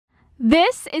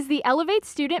This is the Elevate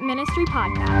Student Ministry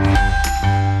Podcast.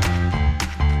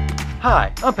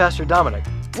 Hi, I'm Pastor Dominic.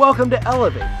 Welcome to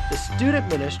Elevate, the student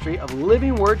ministry of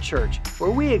Living Word Church,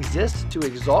 where we exist to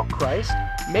exalt Christ,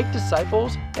 make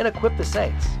disciples, and equip the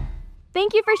saints.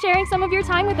 Thank you for sharing some of your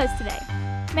time with us today.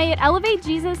 May it elevate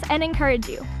Jesus and encourage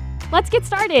you. Let's get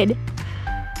started.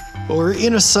 Well, we're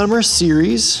in a summer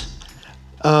series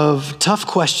of tough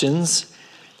questions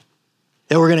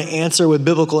that we're going to answer with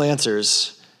biblical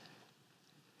answers.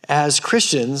 As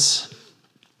Christians,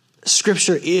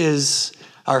 Scripture is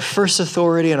our first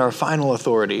authority and our final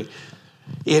authority.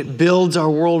 It builds our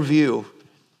worldview.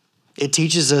 It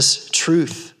teaches us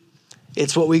truth.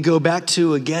 It's what we go back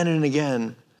to again and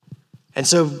again. And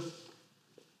so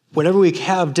whenever we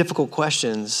have difficult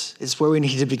questions, it's where we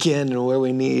need to begin and where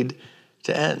we need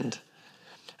to end.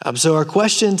 So our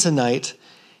question tonight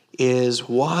is,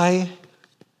 why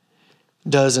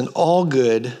does an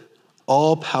all-good,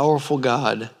 all-powerful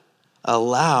God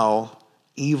allow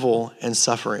evil and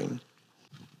suffering?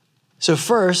 So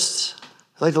first,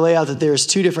 I'd like to lay out that there's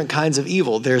two different kinds of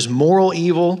evil. There's moral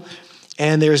evil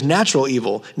and there's natural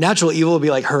evil. Natural evil would be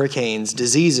like hurricanes,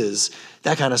 diseases,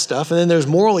 that kind of stuff. And then there's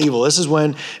moral evil. This is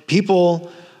when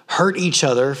people hurt each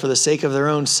other for the sake of their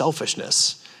own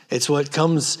selfishness. It's what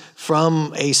comes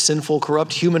from a sinful,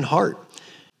 corrupt human heart.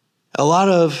 A lot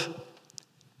of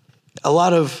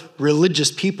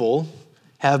religious people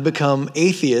have become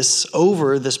atheists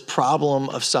over this problem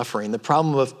of suffering, the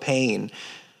problem of pain.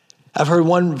 I've heard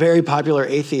one very popular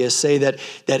atheist say that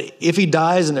if he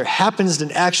dies and there happens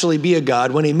to actually be a God,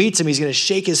 when he meets him, he's going to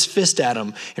shake his fist at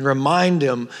him and remind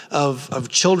him of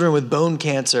children with bone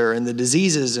cancer and the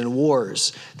diseases and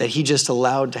wars that he just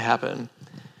allowed to happen.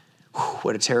 Whew,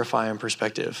 what a terrifying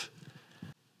perspective.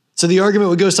 So the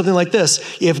argument would go something like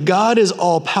this. If God is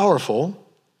all-powerful,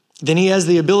 then he has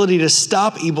the ability to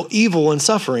stop evil and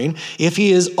suffering. If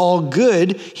he is all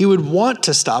good, he would want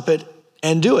to stop it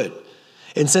and do it.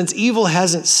 And since evil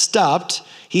hasn't stopped,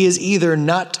 he is either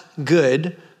not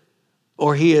good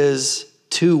or he is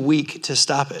too weak to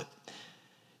stop it.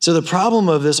 So the problem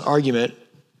of this argument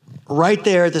right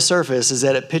there at the surface is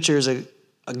that it pictures a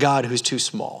God who's too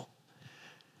small.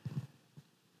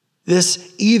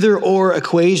 This either-or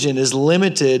equation is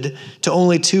limited to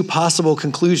only two possible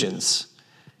conclusions.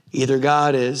 Either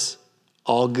God is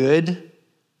all good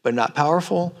but not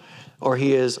powerful, or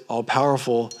he is all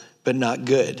powerful but not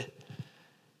good.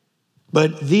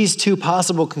 But these two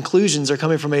possible conclusions are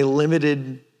coming from a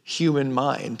limited human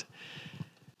mind.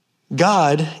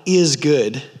 God is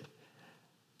good.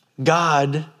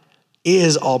 God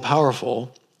is all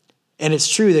powerful. And it's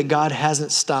true that God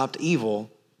hasn't stopped evil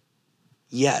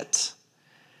yet.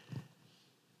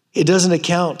 It doesn't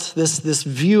account, this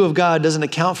view of God doesn't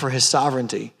account for his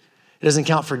sovereignty. It doesn't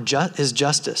account for his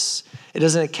justice. It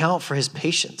doesn't account for his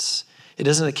patience. It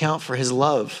doesn't account for his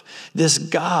love. This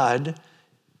God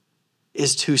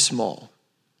is too small.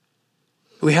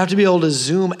 We have to be able to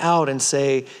zoom out and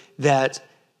say that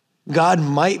God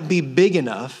might be big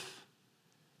enough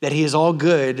that he is all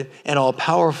good and all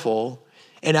powerful,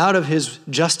 and out of his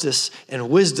justice and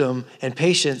wisdom and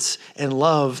patience and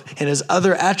love and his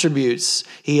other attributes,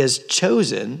 he has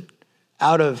chosen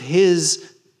out of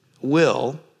his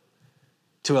will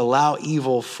to allow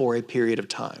evil for a period of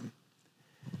time.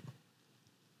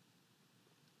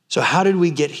 So how did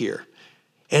we get here?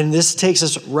 And this takes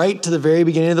us right to the very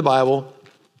beginning of the Bible.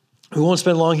 We won't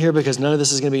spend long here because none of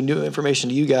this is going to be new information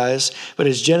to you guys, but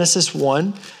it's Genesis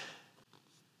 1,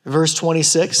 verse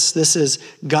 26. This is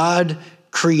God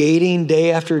creating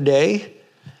day after day.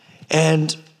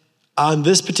 And on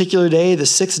this particular day, the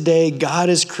sixth day, God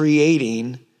is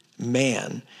creating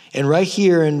man. And right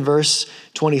here in verse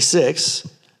 26,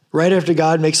 right after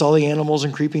God makes all the animals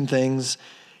and creeping things,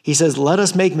 he says, let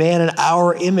us make man in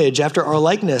our image, after our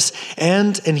likeness.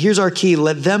 And here's our key,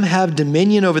 let them have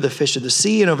dominion over the fish of the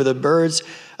sea and over the birds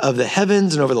of the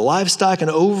heavens and over the livestock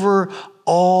and over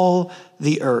all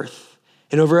the earth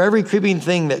and over every creeping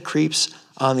thing that creeps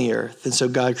on the earth. And so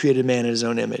God created man in his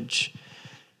own image.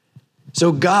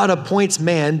 So God appoints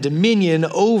man dominion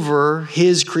over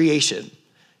his creation.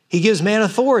 He gives man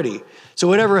authority. So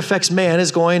whatever affects man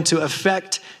is going to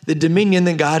affect the dominion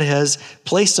that God has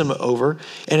placed him over.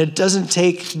 And it doesn't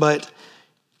take but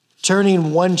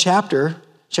turning one chapter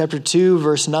 2,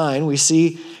 verse 9, we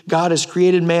see God has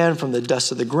created man from the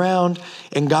dust of the ground,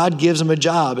 and God gives him a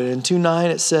job. And in 2:9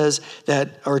 it says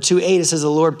that, or 2:8 it says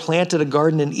the Lord planted a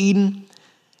garden in Eden.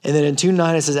 And then in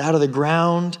 2:9 it says, out of the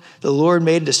ground the Lord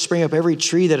made to spring up every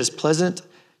tree that is pleasant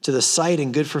to the sight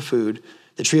and good for food.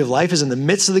 The tree of life is in the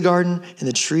midst of the garden, and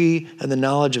the tree of the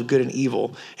knowledge of good and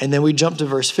evil. And then we jump to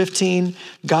verse 15.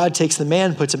 God takes the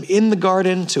man, puts him in the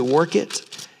garden to work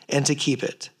it and to keep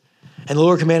it. And the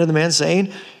Lord commanded the man,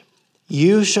 saying,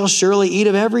 you shall surely eat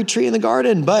of every tree in the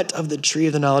garden, but of the tree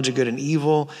of the knowledge of good and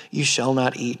evil you shall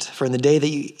not eat. For in the day that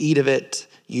you eat of it,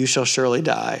 you shall surely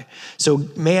die. So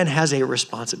man has a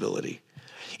responsibility.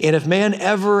 And if man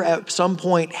ever at some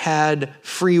point had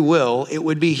free will, it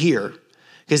would be here,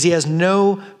 because he has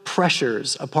no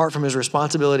pressures apart from his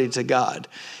responsibility to God.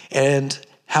 And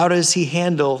how does he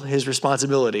handle his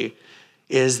responsibility?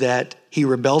 Is that he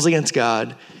rebels against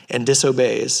God and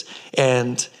disobeys.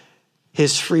 And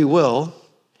his free will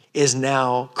is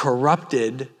now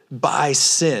corrupted by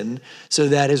sin so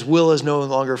that his will is no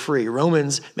longer free.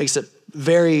 Romans makes it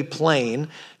very plain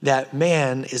that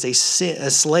man is a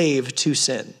slave to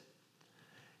sin.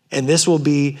 And this will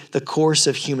be the course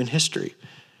of human history.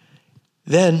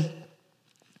 And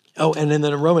then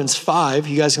in Romans 5,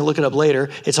 you guys can look it up later,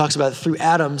 it talks about through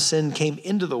Adam, sin came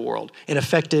into the world and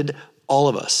affected all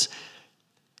of us.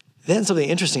 Then something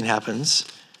interesting happens.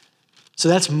 So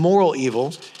that's moral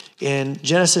evil. In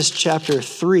Genesis chapter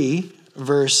 3,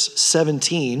 verse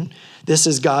 17, this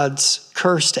is God's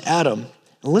curse to Adam.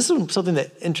 And listen to something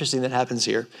interesting that happens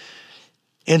here.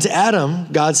 And to Adam,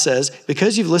 God says,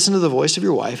 because you've listened to the voice of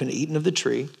your wife and eaten of the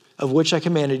tree, of which I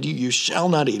commanded you, you shall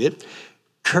not eat it.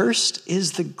 Cursed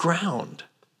is the ground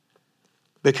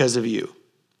because of you.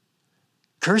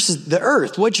 Cursed is the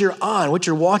earth, what you're on, what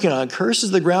you're walking on. Cursed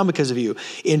is the ground because of you.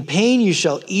 In pain you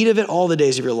shall eat of it all the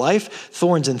days of your life.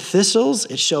 Thorns and thistles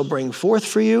it shall bring forth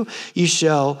for you. You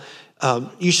shall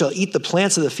eat the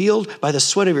plants of the field. By the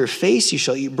sweat of your face you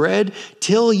shall eat bread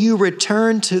till you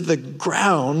return to the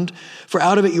ground. For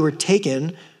out of it you were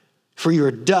taken, for you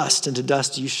are dust, and to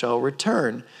dust you shall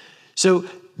return. So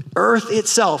earth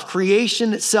itself,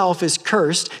 creation itself is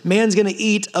cursed. Man's going to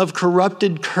eat of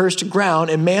corrupted, cursed ground,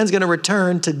 and man's going to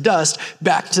return to dust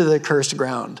back to the cursed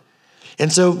ground.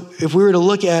 And so if we were to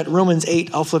look at Romans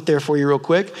 8, I'll flip there for you real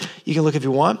quick. You can look if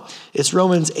you want. It's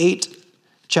Romans 8,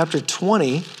 chapter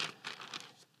 20.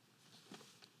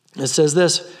 It says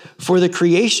this, for the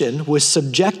creation was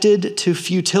subjected to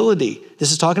futility.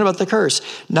 This is talking about the curse.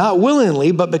 Not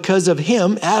willingly, but because of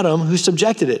him, Adam, who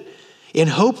subjected it, in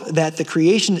hope that the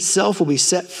creation itself will be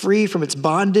set free from its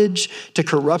bondage to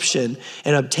corruption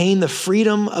and obtain the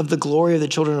freedom of the glory of the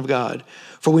children of God.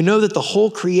 For we know that the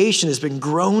whole creation has been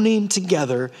groaning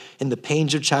together in the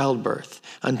pains of childbirth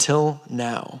until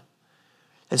now.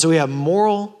 And so we have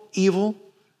moral evil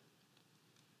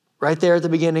right there at the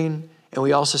beginning, and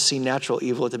we also see natural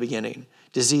evil at the beginning.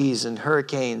 Disease and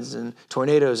hurricanes and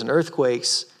tornadoes and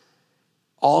earthquakes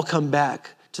all come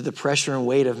back to the pressure and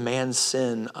weight of man's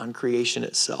sin on creation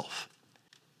itself.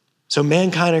 So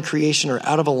mankind and creation are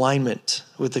out of alignment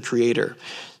with the Creator.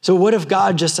 So what if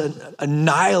God just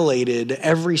annihilated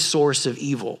every source of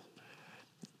evil?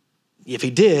 If he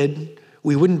did,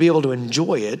 we wouldn't be able to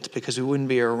enjoy it because we wouldn't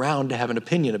be around to have an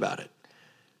opinion about it.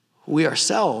 We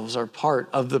ourselves are part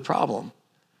of the problem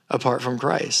apart from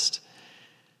Christ.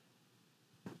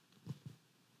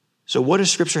 So what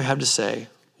does Scripture have to say?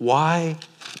 Why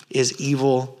is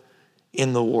evil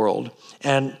in the world?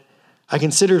 And I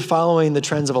considered following the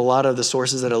trends of a lot of the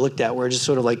sources that I looked at, where it just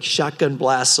sort of like shotgun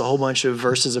blasts a whole bunch of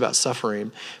verses about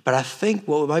suffering. But I think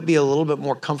what might be a little bit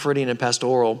more comforting and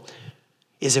pastoral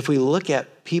is if we look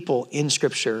at people in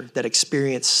Scripture that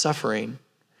experience suffering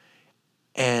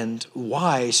and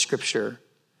why Scripture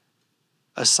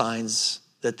assigns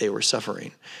that they were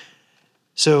suffering.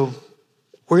 So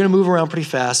we're going to move around pretty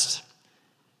fast,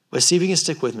 but see if you can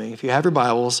stick with me. If you have your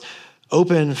Bibles,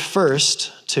 open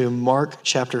first to Mark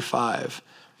chapter 5.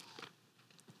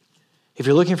 If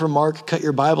you're looking for Mark, cut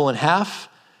your Bible in half,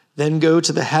 then go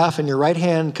to the half in your right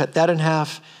hand, cut that in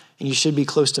half, and you should be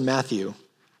close to Matthew.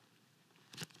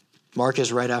 Mark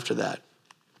is right after that.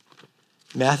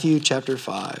 Matthew chapter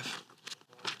 5.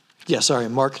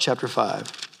 Mark chapter 5.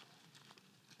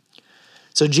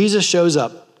 So Jesus shows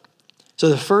up. So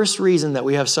the first reason that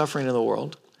we have suffering in the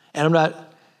world, and I'm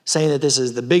not saying that this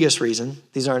is the biggest reason,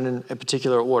 these aren't in a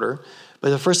particular order, but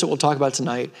the first that we'll talk about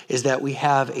tonight is that we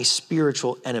have a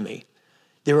spiritual enemy.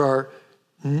 There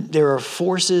are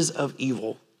forces of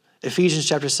evil. Ephesians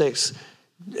chapter 6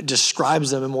 describes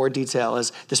them in more detail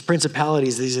as these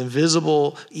principalities, these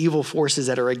invisible evil forces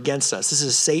that are against us. This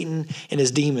is Satan and his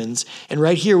demons. And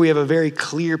right here we have a very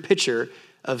clear picture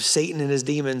of Satan and his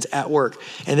demons at work.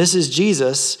 And this is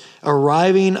Jesus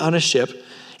arriving on a ship,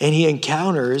 and he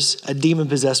encounters a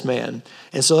demon-possessed man.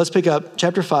 And so let's pick up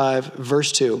chapter 5,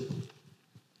 verse 2.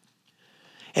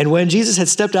 And when Jesus had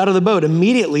stepped out of the boat,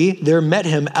 immediately there met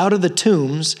him out of the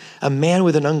tombs a man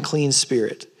with an unclean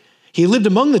spirit. He lived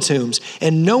among the tombs,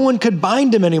 and no one could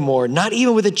bind him anymore, not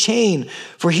even with a chain,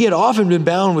 for he had often been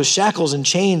bound with shackles and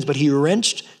chains, but he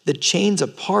wrenched the chains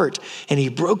apart, and he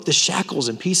broke the shackles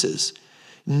in pieces.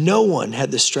 No one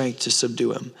had the strength to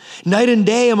subdue him. Night and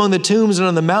day among the tombs and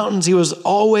on the mountains, he was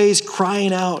always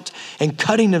crying out and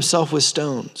cutting himself with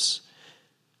stones.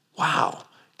 Wow,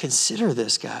 consider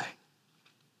this guy.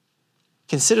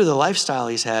 Consider the lifestyle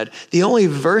he's had. The only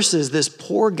verses this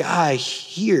poor guy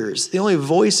hears, the only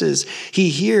voices he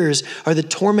hears are the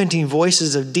tormenting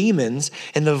voices of demons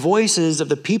and the voices of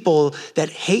the people that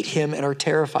hate him and are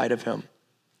terrified of him.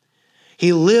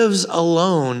 He lives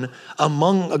alone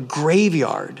among a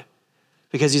graveyard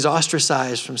because he's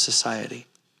ostracized from society.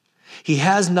 He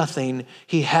has nothing.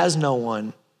 He has no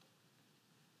one.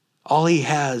 All he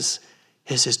has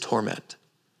is his torment.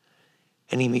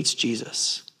 And he meets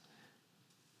Jesus.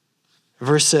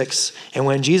 Verse 6, and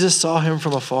when Jesus saw him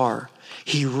from afar,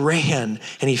 he ran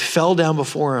and he fell down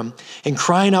before him, and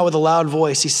crying out with a loud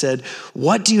voice, he said,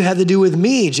 "What do you have to do with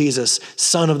me, Jesus,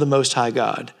 Son of the Most High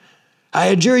God? I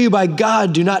adjure you by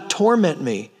God, do not torment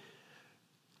me."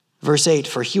 Verse 8,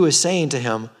 for he was saying to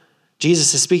him,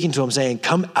 Jesus is speaking to him, saying,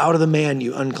 "Come out of the man,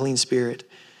 you unclean spirit."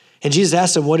 And Jesus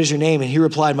asked him, "What is your name?" And he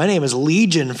replied, "My name is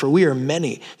Legion, for we are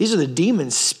many." These are the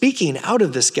demons speaking out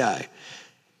of this guy.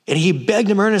 And he begged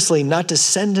him earnestly not to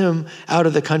send him out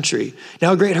of the country.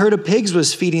 Now a great herd of pigs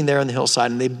was feeding there on the hillside,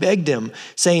 and they begged him,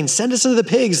 saying, "Send us into the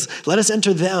pigs, let us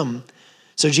enter them."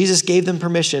 So Jesus gave them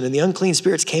permission, and the unclean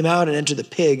spirits came out and entered the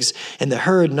pigs, and the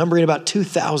herd, numbering about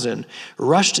 2,000,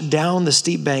 rushed down the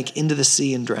steep bank into the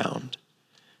sea and drowned.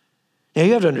 Now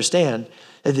you have to understand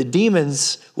that the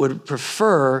demons would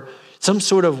prefer some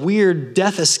sort of weird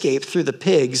death escape through the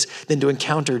pigs than to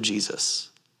encounter Jesus.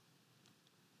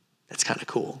 That's kind of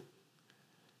cool.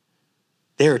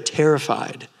 They are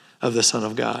terrified of the Son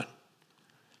of God.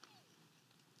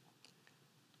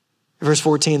 Verse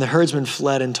 14, the herdsmen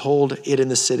fled and told it in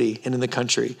the city and in the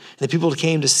country. And the people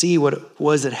came to see what it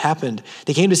was that happened.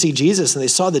 They came to see Jesus, and they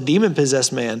saw the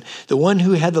demon-possessed man, the one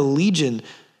who had the legion,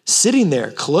 sitting there,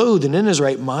 clothed and in his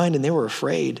right mind, and they were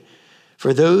afraid.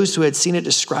 For those who had seen it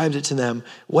described it to them,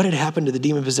 what had happened to the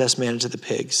demon-possessed man and to the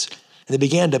pigs. And they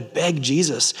began to beg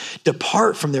Jesus,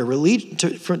 depart from their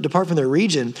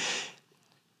region.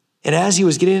 And as he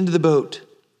was getting into the boat,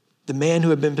 the man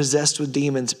who had been possessed with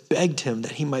demons begged him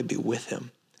that he might be with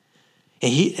him.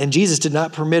 And Jesus did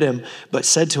not permit him, but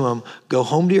said to him, "Go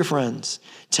home to your friends.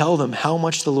 Tell them how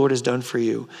much the Lord has done for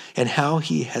you and how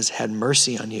he has had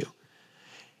mercy on you."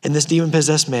 And this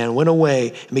demon-possessed man went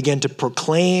away and began to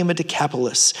proclaim at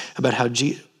Decapolis about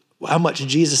how much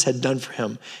Jesus had done for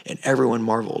him, and everyone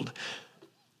marveled.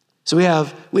 So we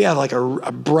have like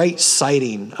a bright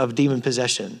sighting of demon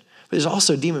possession, but there's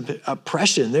also demon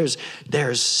oppression.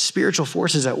 There's spiritual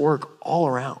forces at work all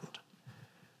around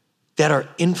that are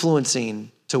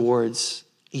influencing towards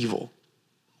evil.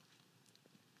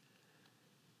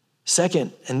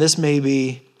 Second, and this may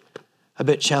be a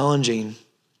bit challenging,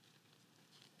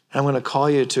 I'm going to call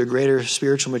you to a greater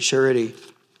spiritual maturity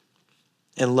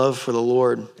and love for the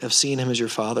Lord of seeing him as your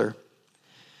Father.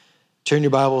 Turn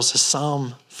your Bibles to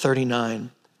Psalm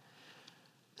 39.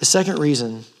 The second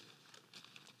reason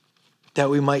that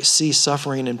we might see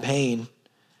suffering and pain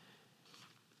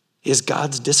is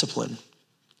God's discipline.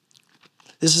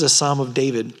 This is a Psalm of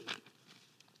David,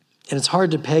 and it's hard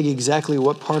to peg exactly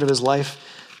what part of his life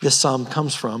this psalm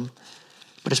comes from,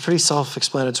 but it's pretty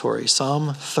self-explanatory.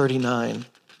 Psalm 39.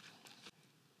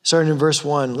 Starting in verse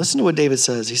 1, listen to what David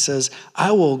says. He says,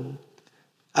 I will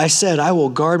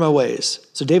guard my ways.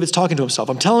 So David's talking to himself.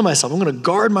 I'm telling myself, I'm going to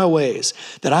guard my ways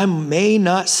that I may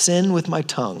not sin with my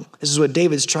tongue. This is what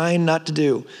David's trying not to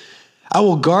do. I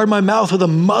will guard my mouth with a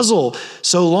muzzle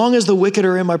so long as the wicked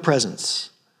are in my presence.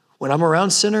 When I'm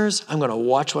around sinners, I'm going to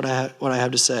watch what I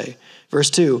have to say. Verse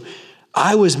 2,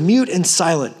 I was mute and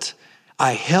silent.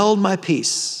 I held my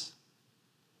peace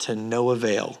to no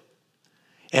avail.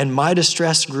 And my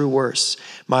distress grew worse.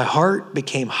 My heart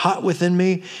became hot within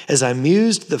me. As I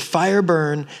mused, the fire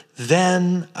burned.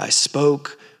 Then I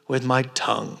spoke with my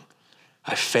tongue.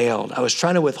 I failed. I was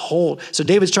trying to withhold. So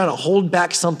David's trying to hold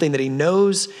back something that he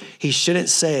knows he shouldn't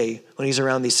say when he's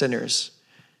around these sinners.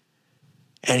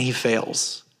 And he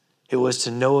fails. It was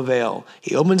to no avail.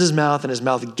 He opens his mouth and his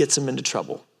mouth gets him into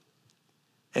trouble.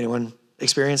 Anyone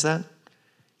experience that?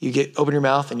 Open your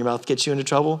mouth and your mouth gets you into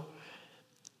trouble?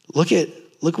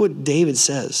 Look what David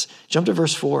says. Jump to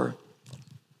verse 4.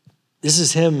 This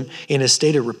is him in a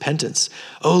state of repentance.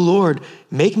 O Lord,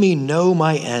 make me know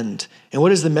my end. And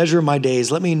what is the measure of my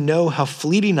days? Let me know how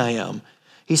fleeting I am.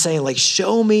 He's saying, like,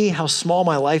 show me how small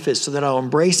my life is so that I'll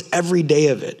embrace every day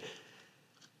of it.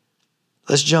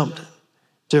 Let's jump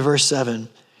to verse 7.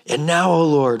 And now, O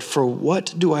Lord, for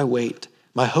what do I wait?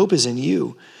 My hope is in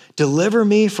you. Deliver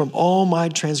me from all my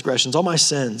transgressions, all my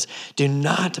sins. Do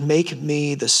not make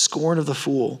me the scorn of the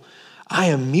fool. I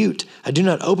am mute. I do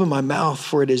not open my mouth,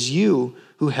 for it is you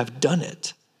who have done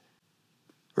it.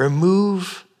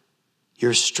 Remove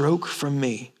your stroke from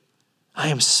me. I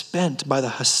am spent by the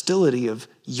hostility of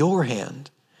your hand.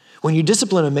 When you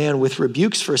discipline a man with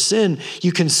rebukes for sin,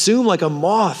 you consume like a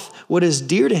moth what is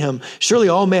dear to him. Surely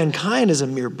all mankind is a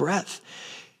mere breath.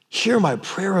 Hear my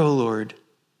prayer, O Lord.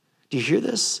 Do you hear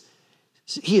this?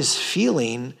 He is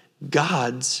feeling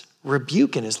God's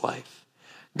rebuke in his life.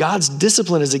 God's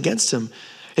discipline is against him.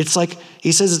 It's like,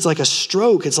 he says it's like a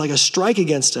stroke. It's like a strike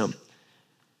against him.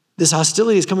 This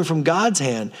hostility is coming from God's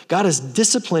hand. God is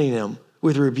disciplining him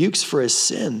with rebukes for his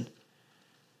sin.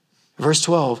 Verse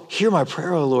 12, hear my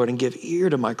prayer, O Lord, and give ear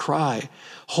to my cry.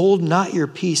 Hold not your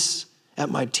peace at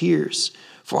my tears,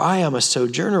 for I am a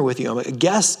sojourner with you. I'm a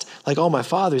guest like all my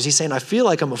fathers. He's saying, I feel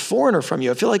like I'm a foreigner from you.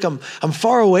 I feel like I'm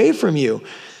far away from you.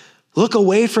 Look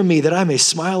away from me that I may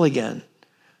smile again.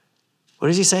 What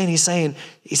is he saying? He's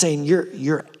saying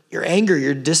your anger,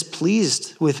 you're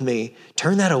displeased with me.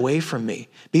 Turn that away from me.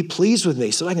 Be pleased with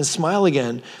me so that I can smile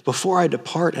again before I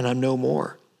depart and I'm no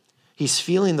more. He's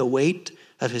feeling the weight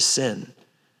of his sin,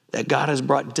 that God has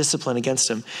brought discipline against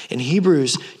him. In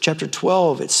Hebrews chapter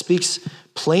 12, it speaks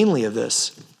plainly of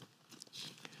this.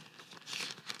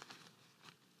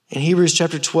 In Hebrews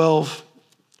chapter 12,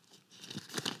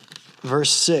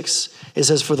 verse 6, it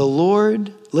says, for the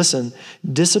Lord, listen,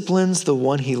 disciplines the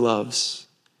one he loves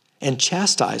and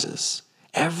chastises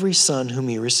every son whom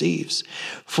he receives.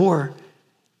 For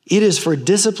it is for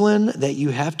discipline that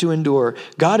you have to endure.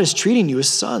 God is treating you as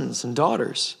sons and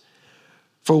daughters.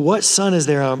 For what son is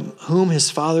there whom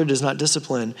his father does not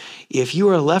discipline? If you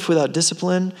are left without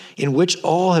discipline, in which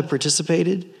all have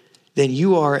participated, then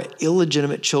you are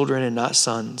illegitimate children and not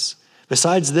sons.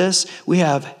 Besides this, we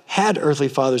have had earthly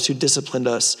fathers who disciplined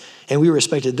us, and we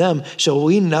respected them. Shall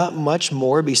we not much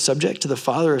more be subject to the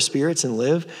Father of spirits and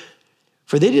live?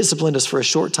 For they disciplined us for a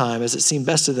short time, as it seemed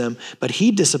best to them, but he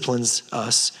disciplines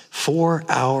us for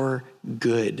our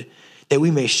good, that we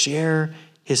may share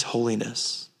his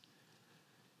holiness.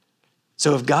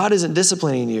 So if God isn't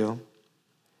disciplining you,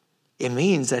 it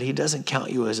means that he doesn't count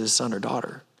you as his son or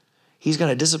daughter. He's going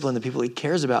to discipline the people he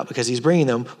cares about because he's bringing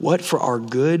them what? For our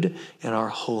good and our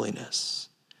holiness.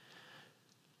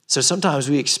 So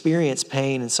sometimes we experience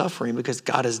pain and suffering because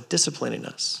God is disciplining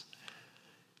us.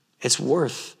 It's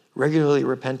worth regularly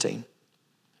repenting.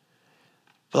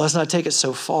 But let's not take it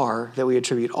so far that we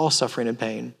attribute all suffering and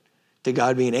pain to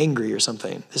God being angry or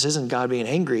something. This isn't God being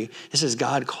angry. This is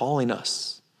God calling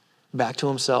us back to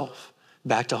himself,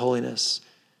 back to holiness,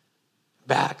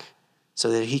 back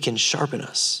so that he can sharpen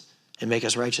us and make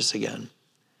us righteous again.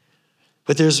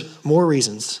 But there's more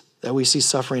reasons that we see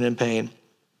suffering and pain.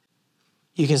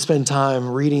 You can spend time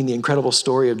reading the incredible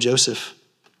story of Joseph.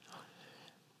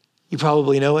 You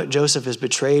probably know it. Joseph is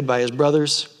betrayed by his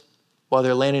brothers while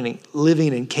they're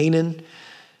living in Canaan.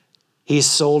 He's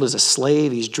sold as a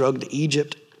slave. He's drugged to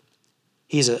Egypt.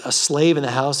 He's a slave in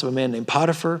the house of a man named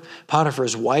Potiphar.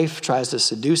 Potiphar's wife tries to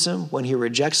seduce him. When he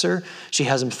rejects her, she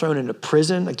has him thrown into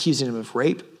prison, accusing him of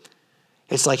rape.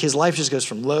 It's like his life just goes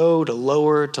from low to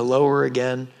lower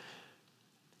again.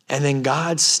 And then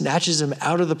God snatches him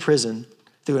out of the prison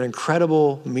through an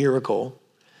incredible miracle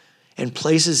and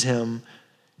places him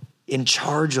in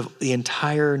charge of the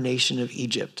entire nation of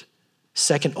Egypt,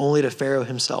 second only to Pharaoh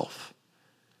himself.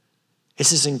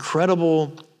 It's this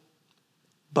incredible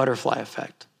butterfly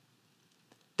effect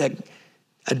that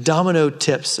a domino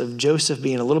tips of Joseph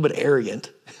being a little bit arrogant,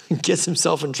 gets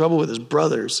himself in trouble with his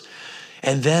brothers.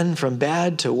 And then from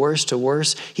bad to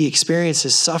worse, he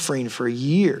experiences suffering for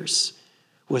years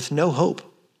with no hope.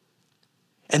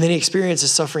 And then he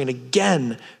experiences suffering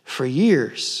again for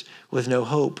years with no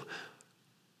hope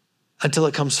until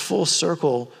it comes full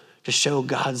circle to show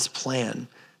God's plan,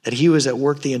 that he was at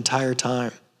work the entire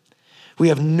time. We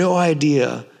have no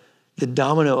idea the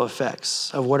domino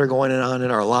effects of what are going on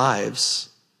in our lives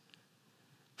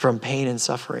from pain and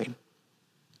suffering.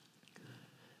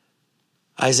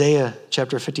 Isaiah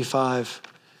chapter 55.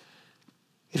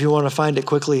 If you want to find it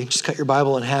quickly, just cut your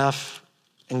Bible in half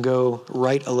and go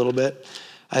right a little bit.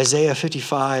 Isaiah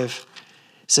 55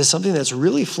 says something that's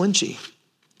really flinchy.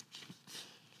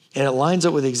 And it lines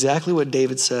up with exactly what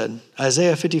David said.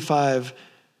 Isaiah 55,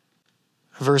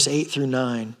 verse 8 through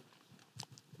 9.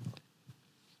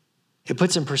 It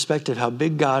puts in perspective how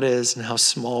big God is and how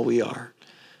small we are.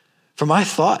 For my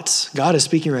thoughts, God is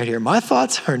speaking right here, my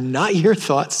thoughts are not your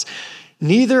thoughts,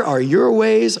 neither are your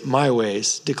ways my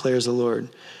ways, declares the Lord.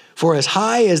 For as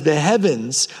high as the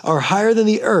heavens are higher than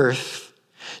the earth,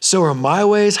 so are my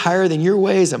ways higher than your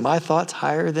ways, and my thoughts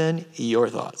higher than your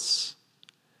thoughts.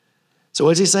 So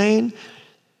what's he saying?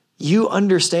 You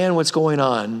understand what's going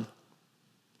on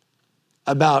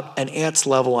about an ant's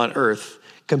level on earth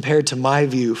compared to my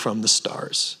view from the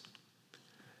stars.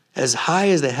 As high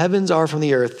as the heavens are from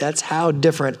the earth, that's how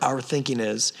different our thinking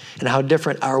is and how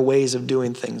different our ways of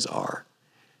doing things are.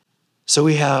 So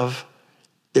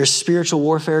there's spiritual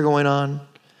warfare going on,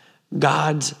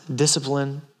 God's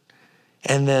discipline,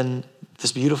 and then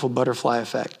this beautiful butterfly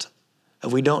effect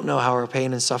of we don't know how our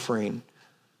pain and suffering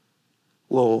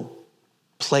will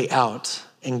play out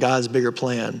in God's bigger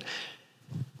plan.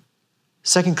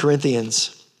 2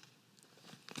 Corinthians,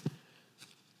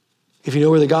 if you know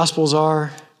where the Gospels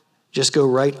are, just go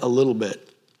right a little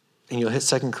bit and you'll hit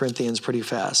 2 Corinthians pretty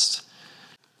fast.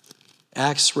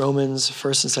 Acts, Romans,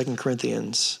 1st and 2nd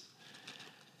Corinthians.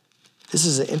 This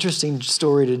is an interesting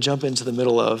story to jump into the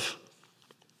middle of.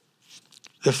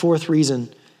 The fourth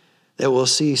reason that we'll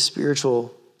see suffering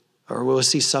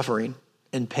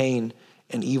and pain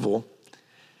and evil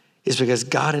is because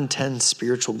God intends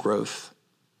spiritual growth.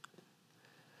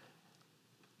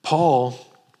 Paul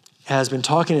has been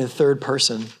talking in third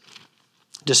person,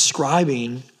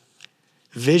 describing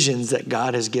visions that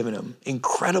God has given him,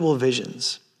 incredible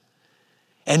visions.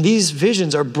 And these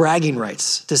visions are bragging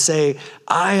rights to say,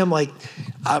 God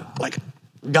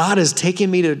has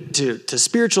taken me to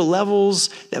spiritual levels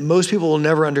that most people will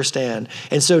never understand.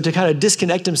 And so to kind of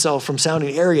disconnect himself from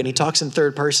sounding arrogant, he talks in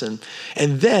third person.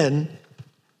 And then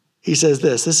he says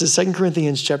this is 2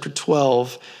 Corinthians chapter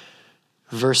 12,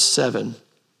 verse 7.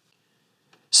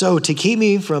 So to keep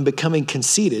me from becoming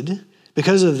conceited,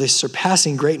 because of the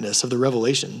surpassing greatness of the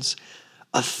revelations,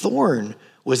 a thorn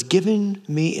was given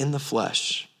me in the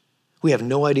flesh. We have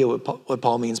no idea what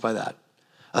Paul means by that.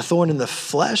 A thorn in the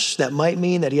flesh, that might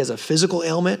mean that he has a physical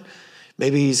ailment.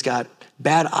 Maybe he's got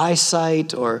bad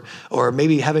eyesight, or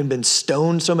maybe having been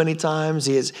stoned so many times,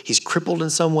 he's crippled in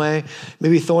some way.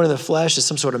 Maybe thorn in the flesh is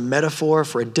some sort of metaphor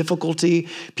for a difficulty,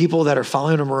 people that are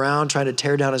following him around trying to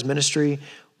tear down his ministry.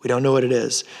 We don't know what it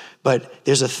is. But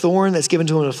there's a thorn that's given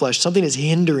to him in the flesh. Something is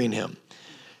hindering him.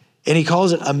 And he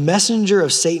calls it a messenger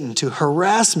of Satan to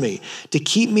harass me, to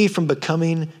keep me from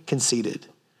becoming conceited.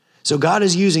 So God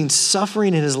is using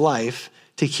suffering in his life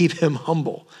to keep him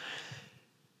humble.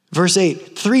 Verse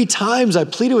 8, 3 times I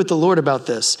pleaded with the Lord about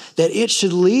this, that it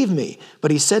should leave me.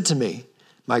 But he said to me,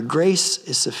 my grace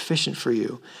is sufficient for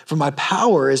you, for my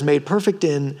power is made perfect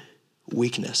in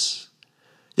weakness.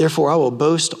 Therefore, I will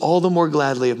boast all the more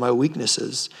gladly of my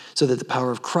weaknesses, so that the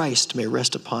power of Christ may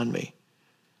rest upon me.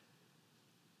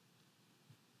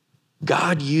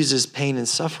 God uses pain and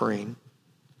suffering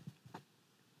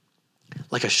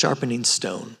like a sharpening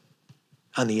stone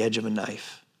on the edge of a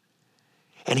knife.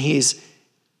 And he's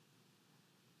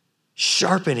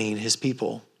sharpening his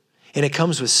people. And it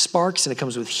comes with sparks, and it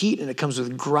comes with heat, and it comes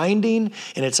with grinding,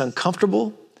 and it's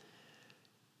uncomfortable.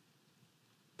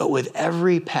 But with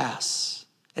every pass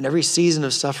and every season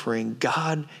of suffering,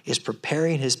 God is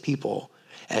preparing his people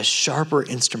as sharper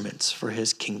instruments for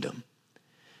his kingdom.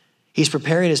 He's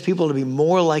preparing his people to be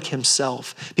more like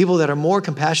himself, people that are more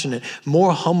compassionate,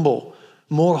 more humble,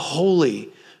 more holy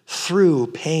through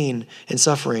pain and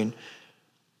suffering.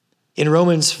 In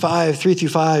Romans 5,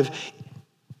 3-5,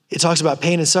 it talks about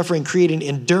pain and suffering creating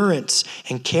endurance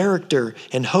and character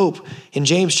and hope. In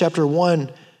James chapter 1,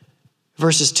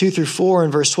 verses 2-4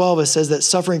 and verse 12, it says that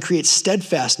suffering creates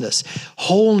steadfastness,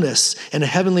 wholeness, and a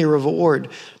heavenly reward.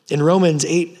 In Romans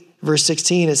 8, verse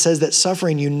 16, it says that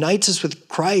suffering unites us with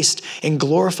Christ and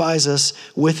glorifies us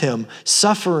with him.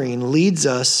 Suffering leads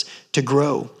us to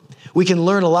grow. We can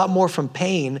learn a lot more from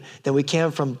pain than we can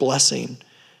from blessing.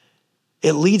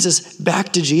 It leads us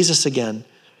back to Jesus again.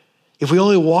 If we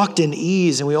only walked in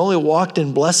ease and we only walked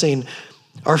in blessing,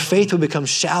 our faith would become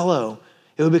shallow.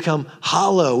 It would become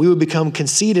hollow. We would become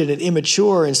conceited and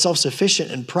immature and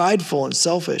self-sufficient and prideful and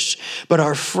selfish. But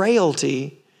our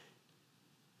frailty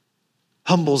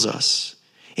humbles us,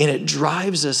 and it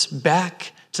drives us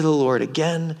back to the Lord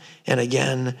again and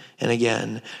again and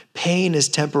again. Pain is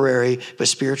temporary, but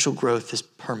spiritual growth is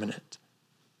permanent.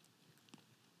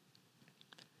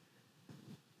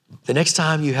 The next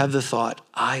time you have the thought,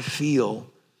 I feel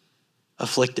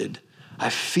afflicted, I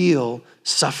feel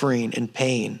suffering and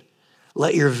pain,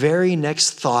 let your very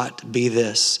next thought be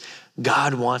this: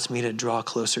 God wants me to draw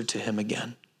closer to him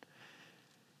again.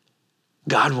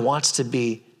 God wants to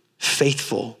be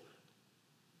faithful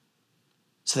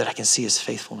so that I can see his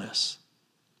faithfulness.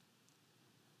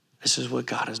 This is what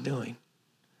God is doing.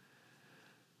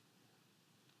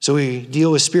 So we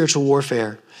deal with spiritual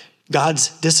warfare, God's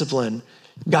discipline,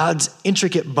 God's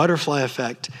intricate butterfly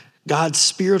effect, God's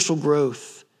spiritual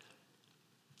growth.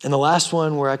 And the last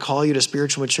one where I call you to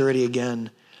spiritual maturity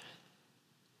again.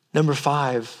 Number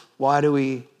 5, why do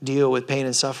we deal with pain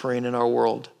and suffering in our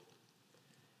world?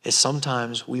 Is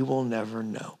sometimes we will never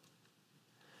know.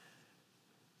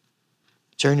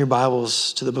 Turn your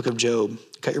Bibles to the book of Job.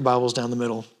 Cut your Bibles down the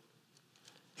middle.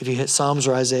 If you hit Psalms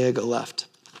or Isaiah, go left.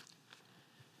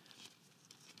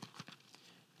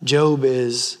 Job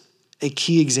is a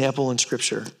key example in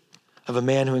Scripture of a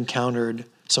man who encountered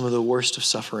some of the worst of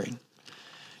suffering.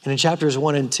 And in chapters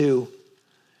 1 and 2,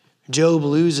 Job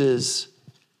loses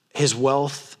his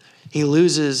wealth. He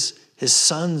loses his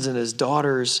sons and his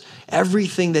daughters.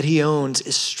 Everything that he owns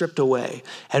is stripped away.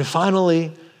 And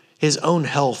finally, his own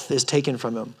health is taken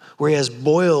from him, where he has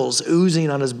boils oozing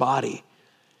on his body.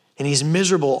 And he's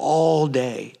miserable all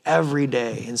day, every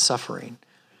day in suffering.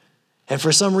 And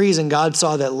for some reason, God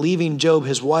saw that leaving Job,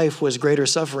 his wife, was greater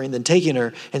suffering than taking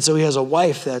her. And so he has a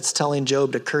wife that's telling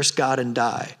Job to curse God and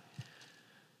die.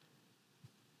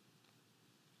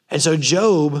 And so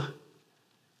Job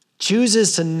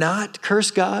chooses to not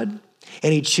curse God,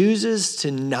 and he chooses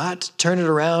to not turn it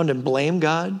around and blame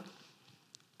God.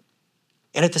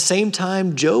 And at the same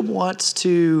time, Job wants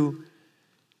to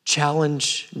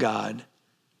challenge God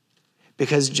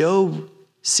because Job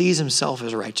sees himself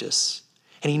as righteous,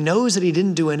 and he knows that he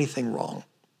didn't do anything wrong.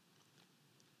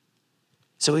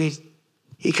 So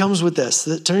he comes with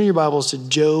this. Turn your Bibles to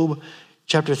Job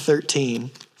chapter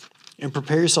 13 and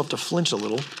prepare yourself to flinch a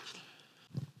little.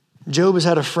 Job has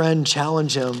had a friend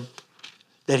challenge him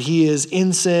that he is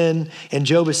in sin, and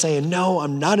Job is saying, no,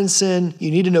 I'm not in sin. You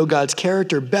need to know God's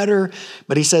character better.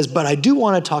 But he says, but I do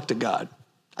want to talk to God.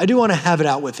 I do want to have it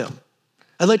out with him.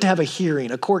 I'd like to have a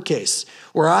hearing, a court case,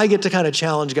 where I get to kind of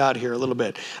challenge God here a little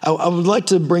bit. I would like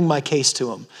to bring my case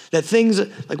to him. That things,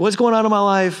 like what's going on in my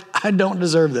life, I don't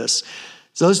deserve this.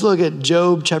 So let's look at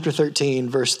Job chapter 13,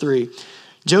 verse 3.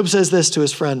 Job says this to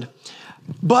his friend,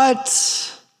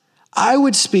 but I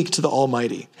would speak to the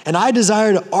Almighty, and I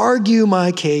desire to argue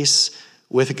my case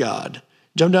with God.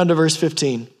 Jump down to verse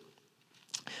 15.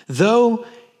 Though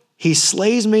he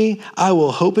slays me, I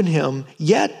will hope in him,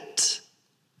 yet.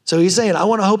 So he's saying, I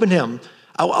want to hope in him.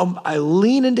 I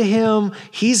lean into him.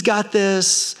 He's got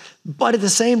this. But at the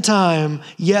same time,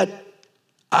 yet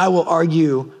I will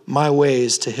argue my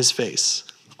ways to his face.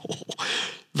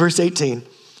 Verse 18.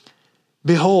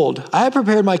 Behold, I have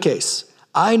prepared my case.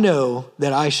 I know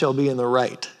that I shall be in the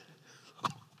right.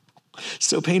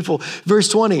 So painful. Verse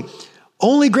 20.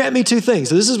 Only grant me 2 things.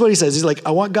 So this is what he says. He's like,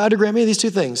 I want God to grant me these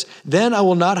 2 things. Then I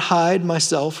will not hide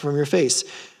myself from your face.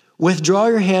 Withdraw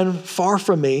your hand far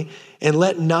from me, and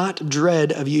let not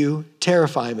dread of you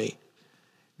terrify me.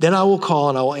 Then I will call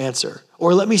and I will answer.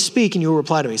 Or let me speak and you will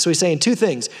reply to me. So he's saying 2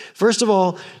 things. First of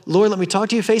all, Lord, let me talk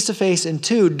to you face to face. And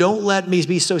 2, don't let me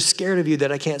be so scared of you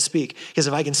that I can't speak. Because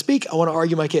if I can speak, I want to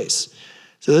argue my case.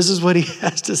 So this is what he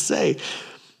has to say.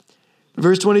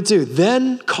 Verse 22,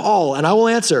 then call and I will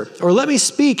answer. Or let me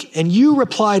speak and you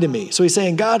reply to me. So he's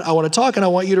saying, God, I want to talk and I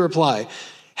want you to reply.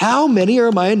 How many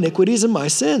are my iniquities and my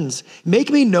sins?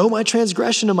 Make me know my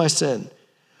transgression and my sin.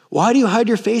 Why do you hide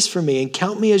your face from me and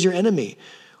count me as your enemy?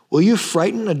 Will you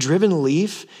frighten a driven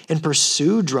leaf and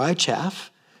pursue dry chaff?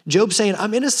 Job saying,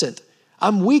 I'm innocent.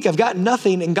 I'm weak. I've got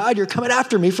nothing. And God, you're coming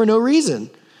after me for no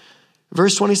reason.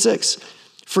 Verse 26,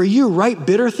 for you write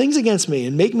bitter things against me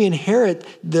and make me inherit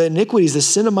the iniquities, the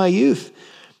sin of my youth.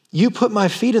 You put my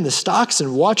feet in the stocks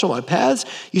and watch all my paths.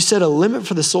 You set a limit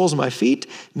for the soles of my feet.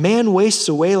 Man wastes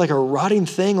away like a rotting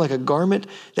thing, like a garment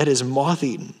that is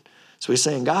moth-eaten. So he's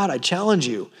saying, God, I challenge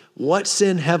you. What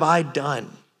sin have I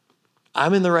done?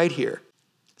 I'm in the right here.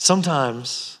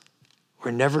 Sometimes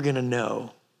we're never going to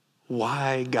know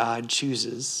why God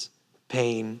chooses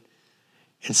pain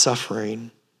and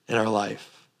suffering in our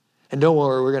life. And don't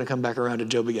worry, we're going to come back around to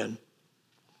Job again.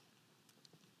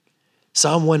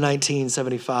 Psalm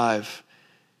 119:75,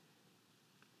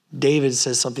 David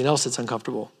says something else that's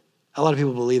uncomfortable. A lot of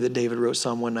people believe that David wrote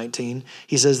Psalm 119.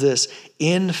 He says this,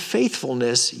 in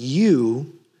faithfulness,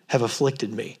 you have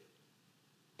afflicted me.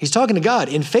 He's talking to God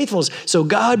in faithfulness. So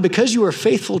God, because you are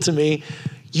faithful to me,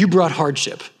 you brought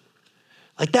hardship.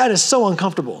 Like that is so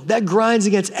uncomfortable. That grinds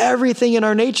against everything in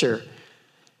our nature.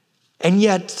 And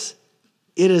yet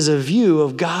it is a view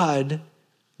of God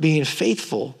being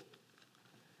faithful.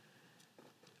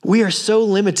 We are so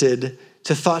limited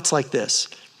to thoughts like this.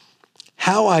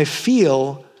 How I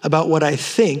feel about what I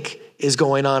think is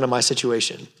going on in my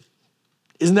situation.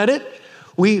 Isn't that it?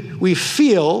 We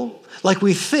feel like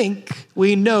we think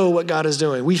we know what God is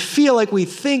doing. We feel like we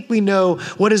think we know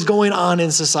what is going on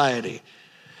in society.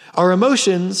 Our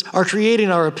emotions are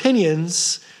creating our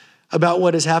opinions about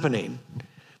what is happening.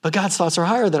 But God's thoughts are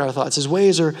higher than our thoughts. His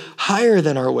ways are higher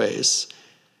than our ways.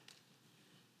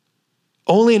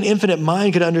 Only an infinite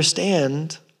mind could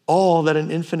understand all that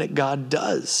an infinite God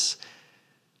does.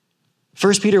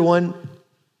 1 Peter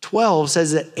 1:12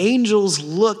 says that angels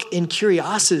look in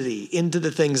curiosity into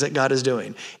the things that God is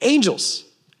doing. Angels,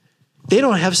 they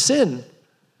don't have sin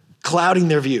clouding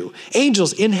their view.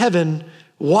 Angels in heaven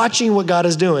watching what God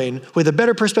is doing with a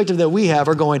better perspective than we have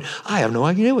are going, I have no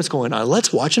idea what's going on.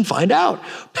 Let's watch and find out.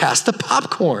 Pass the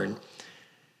popcorn.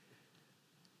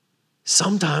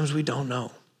 Sometimes we don't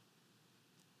know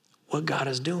what God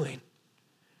is doing.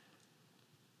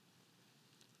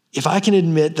 If I can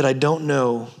admit that I don't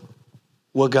know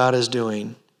what God is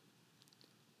doing,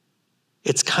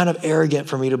 it's kind of arrogant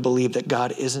for me to believe that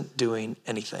God isn't doing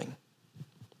anything.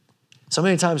 So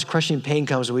many times crushing pain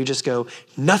comes and we just go,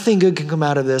 nothing good can come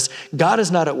out of this. God is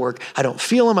not at work. I don't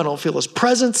feel him. I don't feel his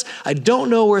presence. I don't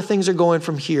know where things are going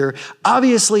from here.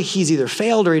 Obviously, he's either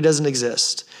failed or he doesn't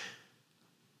exist.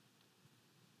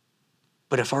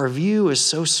 But if our view is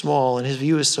so small and his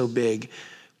view is so big,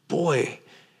 boy,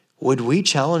 would we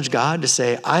challenge God to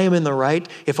say, I am in the right.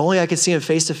 If only I could see him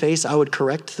face to face, I would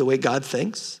correct the way God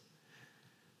thinks.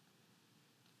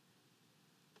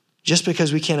 Just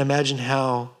because we can't imagine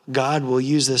how God will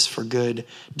use this for good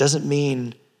doesn't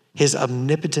mean his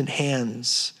omnipotent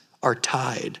hands are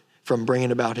tied from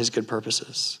bringing about his good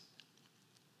purposes.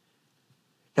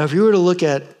 Now, if you were to look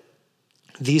at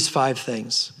these 5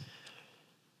 things,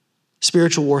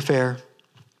 spiritual warfare,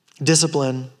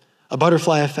 discipline, a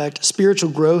butterfly effect, spiritual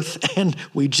growth, and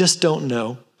we just don't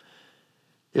know,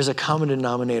 there's a common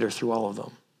denominator through all of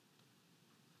them.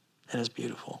 And it's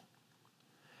beautiful.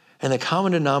 And the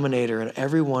common denominator in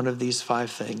every one of these 5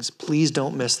 things, please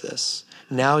don't miss this.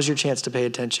 Now is your chance to pay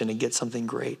attention and get something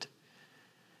great.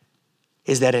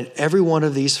 Is that in every one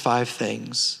of these 5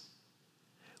 things,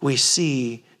 we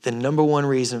see the number one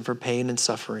reason for pain and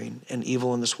suffering and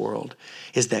evil in this world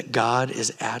is that God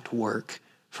is at work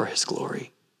for his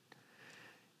glory.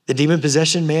 The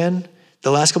demon-possession man, the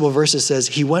last couple of verses says,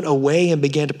 he went away and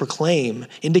began to proclaim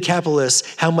in Decapolis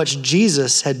how much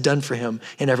Jesus had done for him,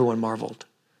 and everyone marveled.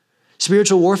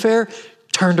 Spiritual warfare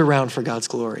turned around for God's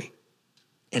glory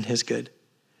and his good.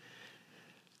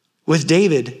 With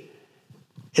David,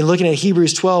 in looking at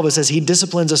Hebrews 12, it says he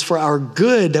disciplines us for our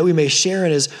good that we may share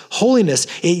in his holiness.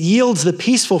 It yields the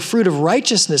peaceful fruit of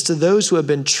righteousness to those who have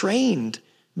been trained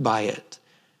by it.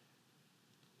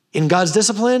 In God's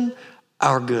discipline,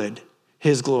 our good,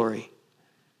 his glory.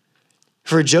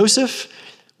 For Joseph,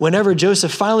 whenever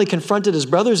Joseph finally confronted his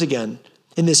brothers again,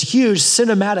 in this huge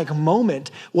cinematic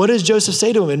moment, what does Joseph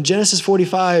say to him? In Genesis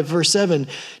 45, verse 7,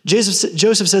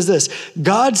 Joseph says this,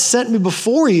 God sent me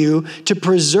before you to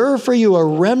preserve for you a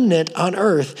remnant on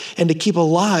earth and to keep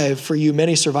alive for you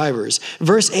many survivors.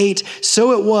 Verse 8,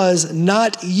 so it was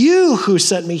not you who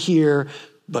sent me here,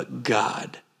 but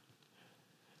God.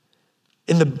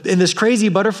 In this crazy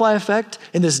butterfly effect,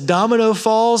 in this domino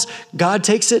falls, God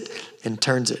takes it and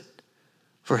turns it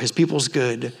for his people's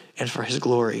good and for his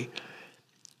glory.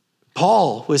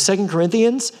 Paul, with 2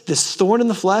 Corinthians, this thorn in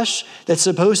the flesh that's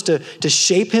supposed to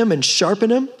shape him and sharpen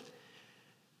him.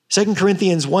 2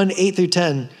 Corinthians 1, 8 through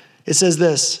 10, it says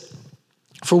this,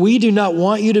 for we do not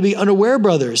want you to be unaware,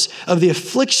 brothers, of the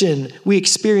affliction we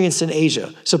experienced in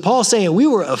Asia. So Paul's saying we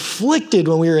were afflicted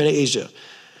when we were in Asia.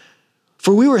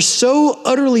 For we were so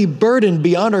utterly burdened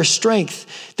beyond our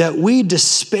strength that we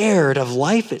despaired of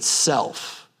life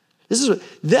itself.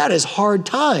 That is hard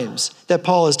times that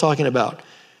Paul is talking about.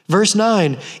 Verse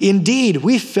 9, indeed,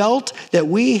 we felt that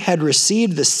we had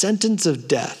received the sentence of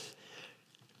death,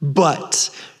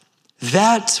 but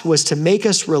that was to make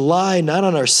us rely not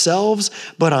on ourselves,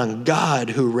 but on God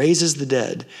who raises the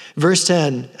dead. Verse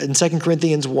 10 in 2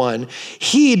 Corinthians 1,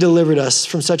 he delivered us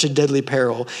from such a deadly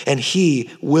peril, and he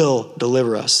will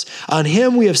deliver us. On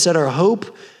him we have set our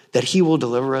hope that he will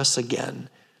deliver us again.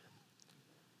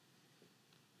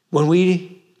 When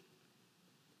we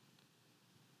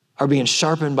are being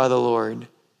sharpened by the Lord,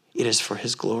 it is for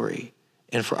his glory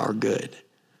and for our good.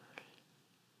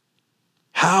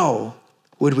 How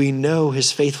would we know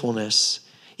his faithfulness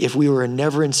if we were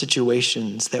never in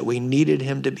situations that we needed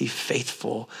him to be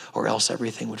faithful, or else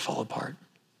everything would fall apart?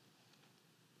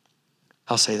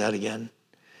 I'll say that again.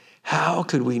 How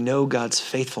could we know God's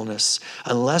faithfulness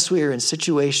unless we are in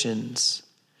situations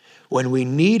when we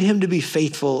need him to be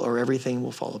faithful, or everything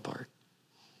will fall apart?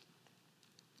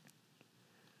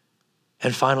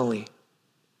 And finally,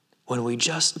 when we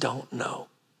just don't know.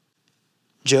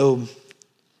 Job,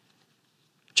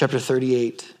 chapter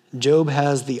 38. Job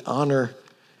has the honor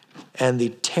and the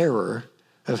terror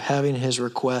of having his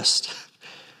request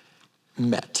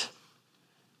met.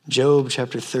 Job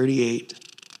chapter 38.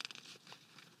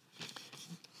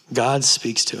 God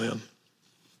speaks to him.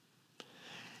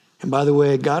 And by the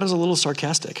way, God is a little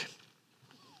sarcastic.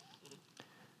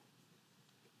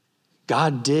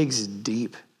 God digs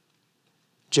deep.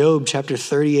 Job chapter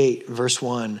 38, verse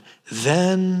 1.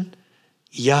 Then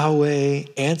Yahweh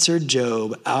answered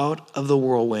Job out of the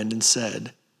whirlwind and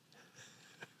said,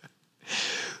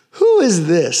 who is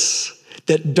this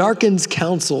that darkens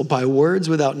counsel by words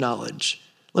without knowledge?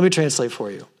 Let me translate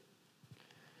for you.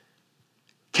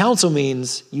 Counsel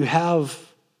means you have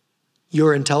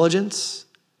your intelligence.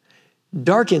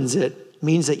 Darkens it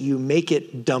means that you make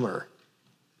it dumber.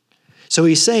 So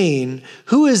he's saying,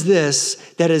 who is this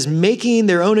that is making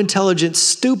their own intelligence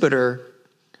stupider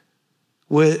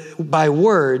by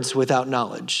words without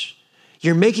knowledge?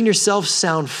 You're making yourself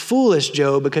sound foolish,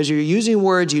 Job, because you're using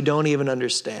words you don't even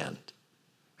understand.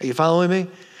 Are you following me?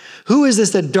 Who is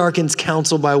this that darkens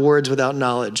counsel by words without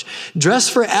knowledge? Dress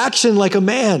for action like a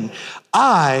man.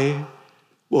 I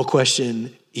will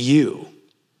question you.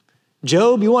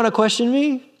 Job, you want to question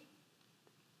me?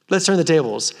 Let's turn the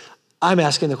tables. I'm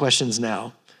asking the questions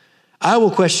now. I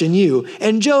will question you.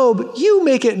 And Job, you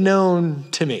make it known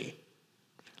to me.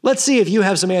 Let's see if you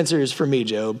have some answers for me,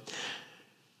 Job.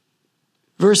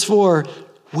 Verse 4,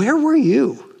 where were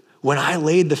you when I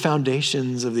laid the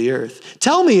foundations of the earth?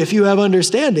 Tell me if you have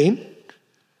understanding.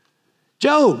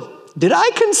 Job, did I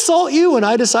consult you when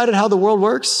I decided how the world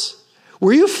works?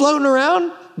 Were you floating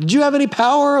around? Did you have any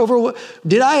power over what?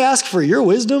 Did I ask for your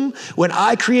wisdom when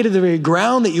I created the very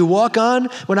ground that you walk on,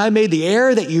 when I made the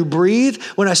air that you breathe,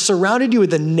 when I surrounded you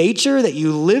with the nature that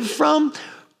you live from?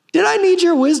 Did I need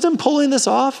your wisdom pulling this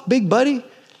off, big buddy?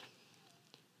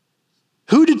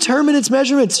 Who determined its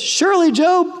measurements? Surely,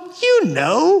 Job, you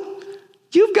know.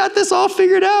 You've got this all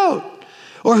figured out.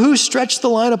 Or who stretched the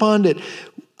line upon it?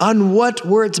 On what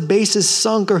were its bases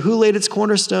sunk, or who laid its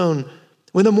cornerstone?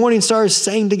 When the morning stars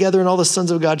sang together and all the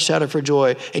sons of God shouted for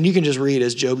joy. And you can just read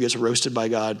as Job gets roasted by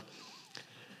God.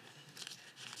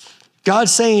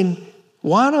 God's saying,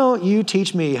 why don't you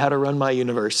teach me how to run my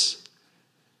universe?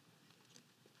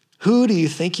 Who do you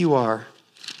think you are?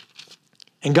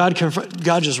 And God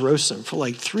just roasts him for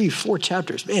like 3-4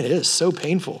 chapters. Man, it is so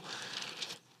painful.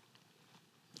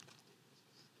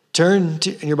 Turn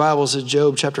in your Bibles to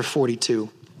Job chapter 42.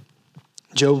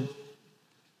 Job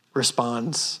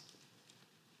responds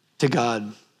to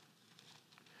God.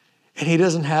 And he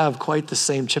doesn't have quite the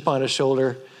same chip on his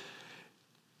shoulder.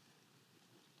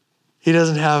 He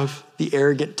doesn't have the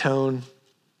arrogant tone.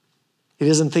 He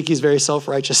doesn't think he's very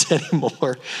self-righteous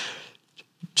anymore.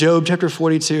 Job chapter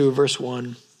 42, verse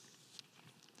 1.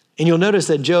 And you'll notice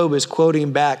that Job is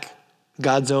quoting back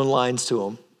God's own lines to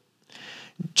him.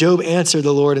 Job answered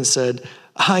the Lord and said,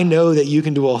 I know that you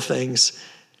can do all things,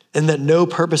 and that no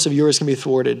purpose of yours can be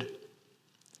thwarted.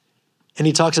 And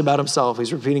he talks about himself.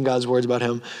 He's repeating God's words about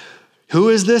him. Who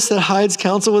is this that hides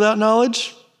counsel without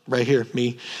knowledge? Right here,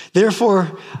 me.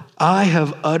 Therefore, I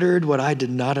have uttered what I did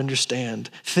not understand,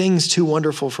 things too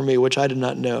wonderful for me, which I did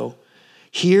not know.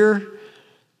 Hear,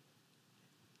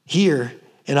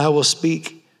 and I will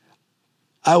speak.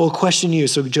 I will question you.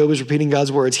 So Job is repeating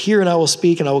God's words. Hear, and I will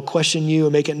speak, and I will question you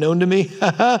and make it known to me.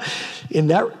 In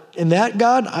that,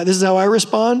 God, this is how I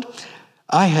respond.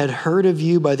 I had heard of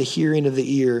you by the hearing of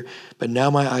the ear, but now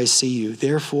my eyes see you.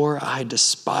 Therefore, I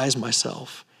despise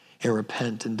myself and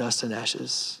repent in dust and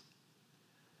ashes.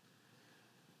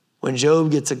 When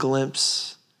Job gets a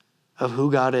glimpse of who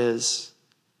God is,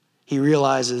 he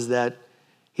realizes that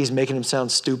he's making him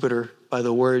sound stupider by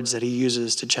the words that he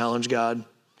uses to challenge God.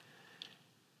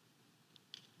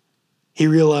 He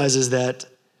realizes that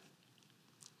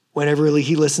whenever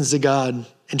he listens to God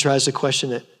and tries to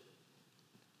question it,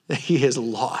 he is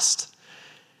lost.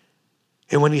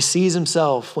 And when he sees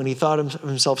himself, when he thought of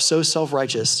himself so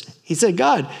self-righteous, he said,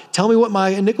 God, tell me what my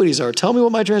iniquities are. Tell me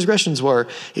what my transgressions were.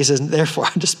 He says, therefore,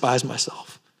 I despise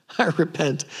myself. I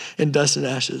repent in dust and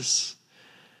ashes.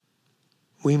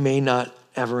 We may not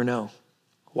ever know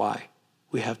why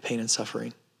we have pain and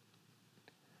suffering,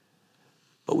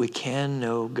 but we can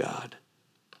know God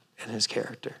and his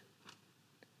character.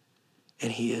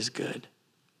 And he is good,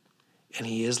 and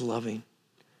he is loving,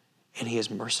 and he is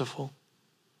merciful,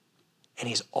 and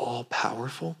he's all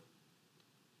powerful,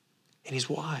 and he's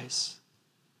wise,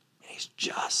 and he's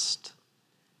just,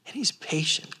 and he's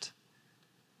patient.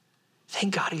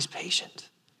 Thank God he's patient.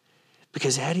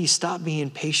 Because had he stopped being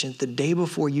patient the day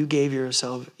before you gave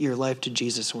your life to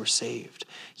Jesus and were saved,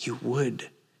 you would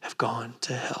have gone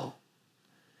to hell.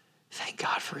 Thank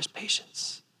God for his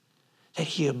patience, that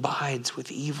he abides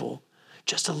with evil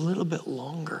just a little bit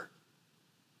longer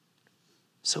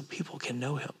so people can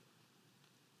know him.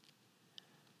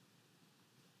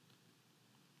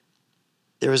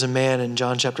 There was a man in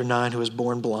John chapter 9 who was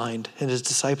born blind, and his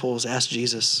disciples asked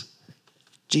Jesus,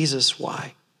 Jesus,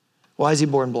 why? Why is he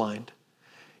born blind?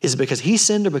 Is it because he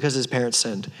sinned or because his parents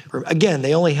sinned? Again,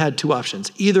 they only had two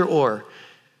options, either or.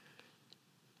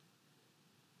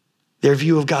 Their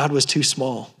view of God was too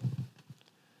small.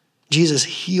 Jesus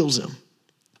heals him.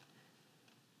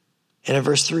 And in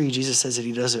verse 3, Jesus says that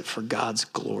he does it for God's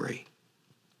glory.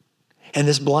 And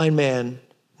this blind man,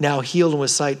 now healed and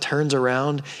with sight, turns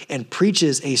around and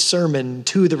preaches a sermon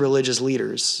to the religious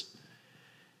leaders,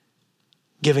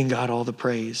 giving God all the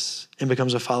praise, and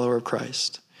becomes a follower of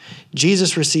Christ.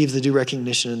 Jesus receives the due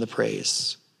recognition and the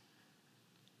praise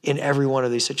in every one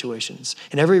of these situations,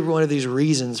 in every one of these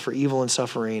reasons for evil and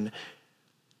suffering.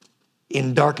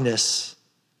 In darkness,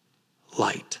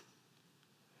 light.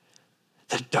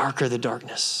 The darker the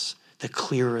darkness, the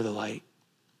clearer the light.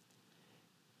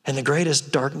 And the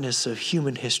greatest darkness of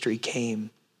human history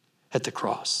came at the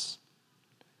cross.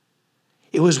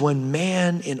 It was when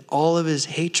man, in all of his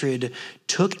hatred,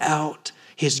 took out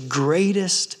his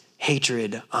greatest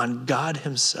hatred on God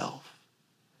himself.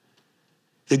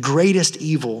 The greatest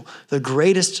evil, the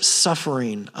greatest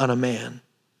suffering on a man.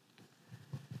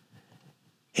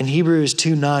 And Hebrews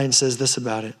 2:9 says this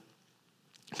about it.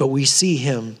 But we see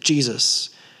him, Jesus,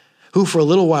 who for a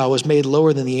little while was made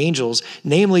lower than the angels,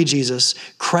 namely Jesus,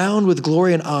 crowned with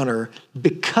glory and honor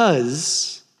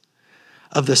because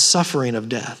of the suffering of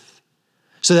death,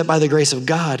 so that by the grace of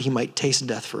God he might taste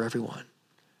death for everyone.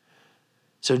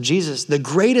 So Jesus, the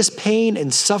greatest pain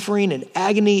and suffering and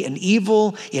agony and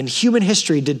evil in human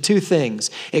history, did two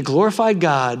things. It glorified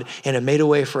God and it made a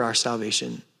way for our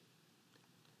salvation.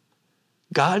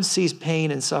 God sees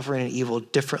pain and suffering and evil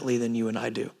differently than you and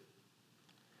I do.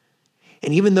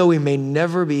 And even though we may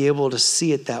never be able to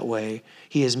see it that way,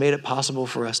 he has made it possible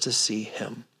for us to see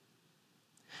him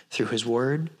through his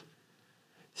word,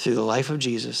 through the life of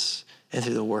Jesus, and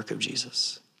through the work of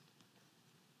Jesus.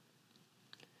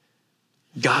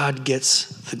 God gets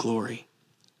the glory.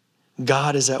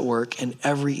 God is at work in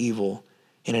every evil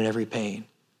and in every pain.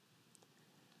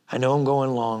 I know I'm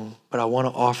going long, but I want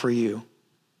to offer you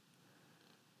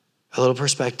a little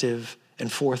perspective and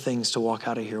 4 things to walk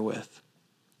out of here with.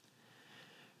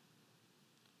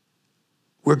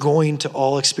 We're going to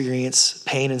all experience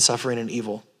pain and suffering and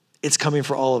evil. It's coming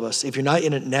for all of us. If you're not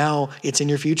in it now, it's in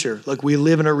your future. Like, we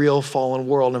live in a real fallen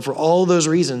world, and for all those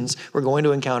reasons, we're going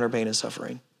to encounter pain and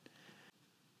suffering.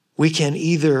 We can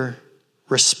either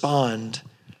respond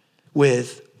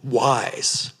with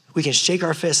whys. We can shake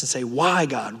our fists and say, why,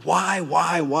 God?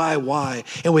 Why?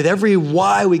 And with every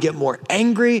why, we get more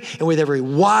angry. And with every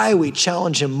why, we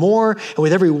challenge him more. And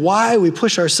with every why, we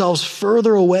push ourselves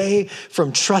further away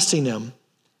from trusting him.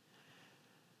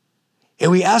 And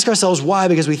we ask ourselves why,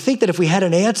 because we think that if we had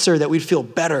an answer that we'd feel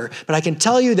better. But I can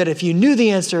tell you that if you knew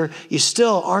the answer, you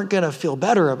still aren't going to feel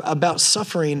better about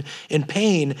suffering and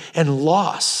pain and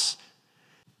loss.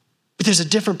 But there's a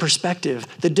different perspective.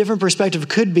 The different perspective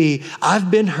could be,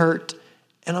 I've been hurt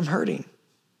and I'm hurting.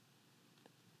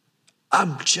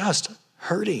 I'm just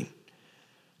hurting.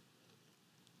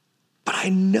 But I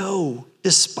know,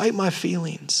 despite my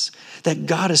feelings, that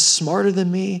God is smarter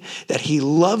than me, that he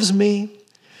loves me,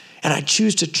 and I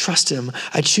choose to trust him.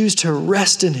 I choose to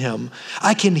rest in him.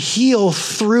 I can heal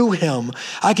through him.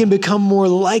 I can become more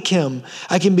like him.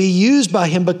 I can be used by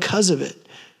him because of it.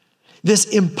 This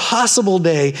impossible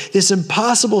day, this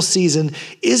impossible season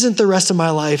isn't the rest of my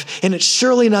life, and it's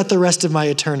surely not the rest of my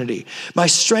eternity. My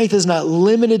strength is not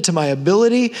limited to my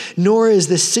ability, nor is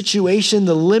this situation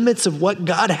the limits of what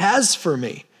God has for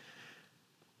me.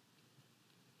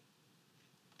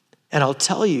 And I'll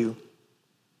tell you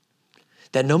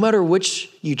that no matter which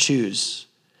you choose,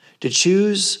 to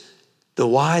choose the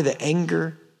why, the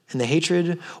anger, and the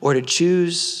hatred, or to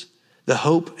choose the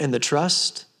hope and the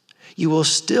trust, you will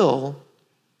still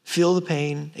feel the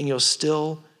pain and you'll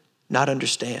still not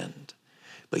understand,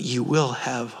 but you will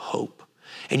have hope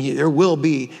and there will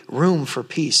be room for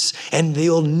peace, and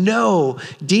you'll know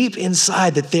deep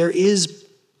inside that there is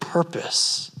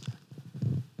purpose.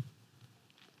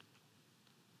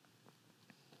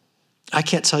 I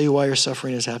can't tell you why your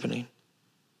suffering is happening,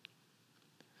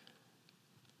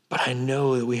 but I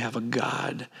know that we have a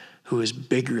God who is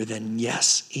bigger than,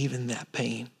 yes, even that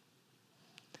pain.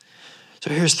 So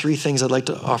here's 3 things I'd like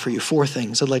to offer you, 4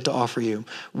 things I'd like to offer you.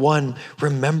 1,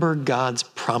 remember God's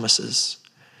promises.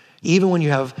 Even when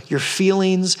your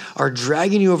feelings are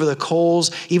dragging you over the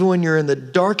coals, even when you're in the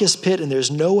darkest pit and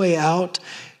there's no way out,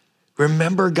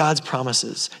 remember God's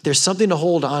promises. There's something to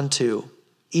hold on to,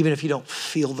 even if you don't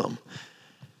feel them.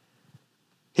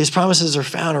 His promises are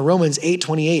found in Romans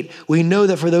 8:28. We know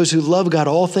that for those who love God,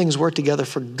 all things work together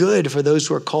for good for those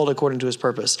who are called according to his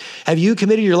purpose. Have you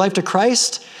committed your life to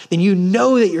Christ? Then you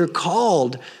know that you're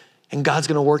called and God's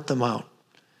going to work them out.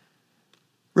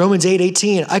 Romans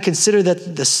 8:18, I consider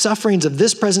that the sufferings of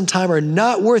this present time are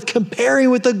not worth comparing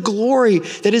with the glory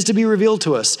that is to be revealed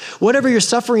to us. Whatever your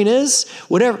suffering is,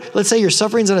 let's say your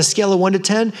suffering's on a scale of 1 to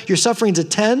 10, your suffering's a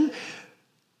 10.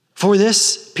 For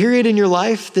this period in your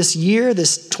life, this year,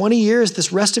 this 20 years,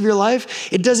 this rest of your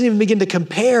life, it doesn't even begin to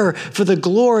compare for the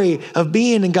glory of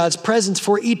being in God's presence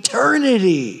for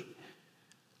eternity.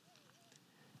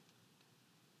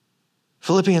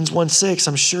 Philippians 1:6,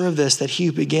 I'm sure of this, that he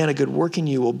who began a good work in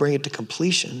you will bring it to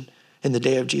completion in the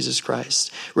day of Jesus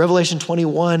Christ. Revelation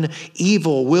 21,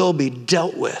 evil will be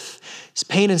dealt with.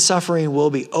 Pain and suffering will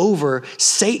be over.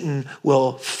 Satan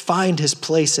will find his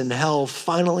place in hell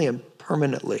finally and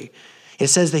permanently. It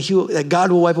says that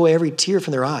God will wipe away every tear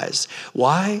from their eyes.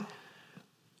 Why?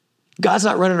 God's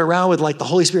not running around with like the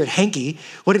Holy Spirit hanky.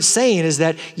 What it's saying is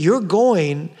that you're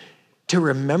going to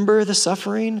remember the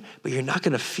suffering, but you're not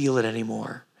going to feel it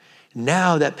anymore.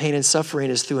 Now that pain and suffering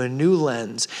is through a new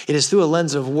lens. It is through a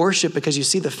lens of worship because you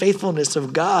see the faithfulness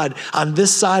of God on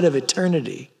this side of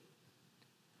eternity.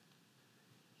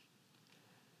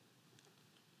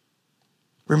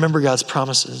 Remember God's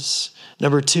promises.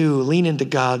 Number 2, lean into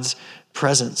God's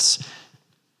presence.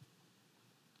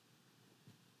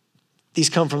 These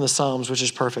come from the Psalms, which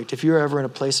is perfect. If you're ever in a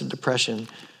place of depression,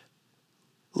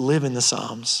 live in the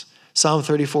Psalms. Psalm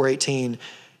 34:18,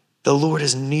 the Lord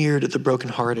is near to the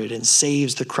brokenhearted and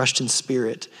saves the crushed in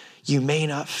spirit. You may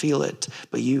not feel it,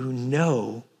 but you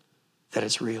know that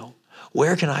it's real.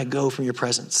 Where can I go from your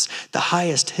presence? The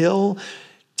highest hill,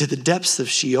 to the depths of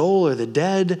Sheol or the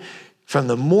dead, from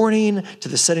the morning to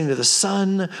the setting of the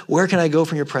sun. Where can I go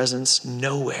from your presence?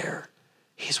 Nowhere.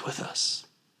 He's with us.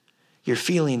 Your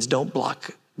feelings don't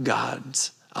block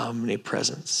God's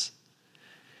omnipresence.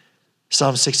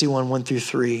 Psalm 61,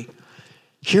 1-3.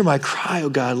 Hear my cry, O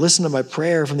God. Listen to my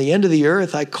prayer. From the end of the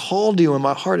earth, I called you and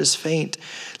my heart is faint.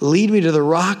 Lead me to the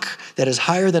rock that is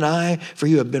higher than I, for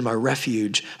you have been my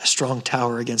refuge, a strong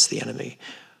tower against the enemy.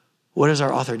 What is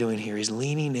our author doing here? He's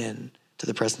leaning in to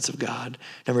the presence of God.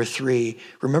 Number 3,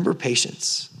 remember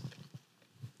patience.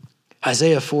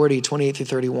 Isaiah 40,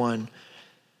 28-31.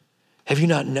 Have you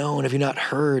not known? Have you not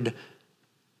heard?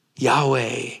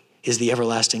 Yahweh is the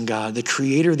everlasting God, the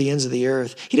creator of the ends of the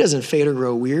earth. He doesn't fade or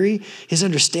grow weary. His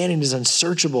understanding is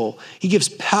unsearchable. He gives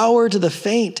power to the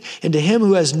faint, and to him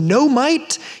who has no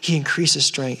might, he increases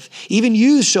strength. Even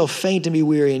youths shall faint and be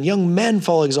weary, and young men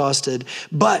fall exhausted.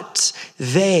 But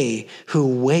they who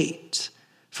wait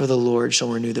for the Lord shall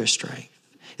renew their strength.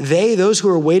 Those who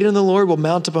are waiting on the Lord will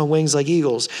mount up on wings like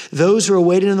eagles. Those who are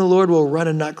waiting on the Lord will run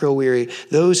and not grow weary.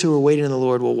 Those who are waiting on the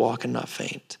Lord will walk and not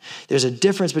faint. There's a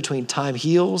difference between time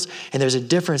heals, and there's a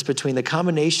difference between the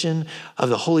combination of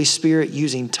the Holy Spirit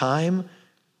using time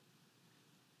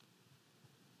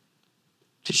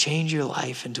to change your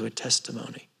life into a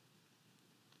testimony.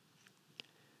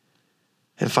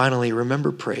 And finally,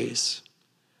 remember praise.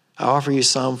 I offer you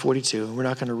Psalm 42, and we're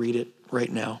not going to read it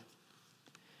right now.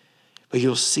 But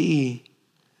you'll see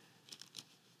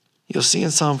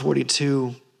in Psalm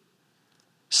 42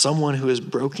 someone who is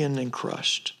broken and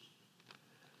crushed,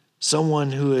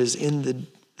 someone who is in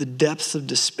the depths of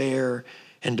despair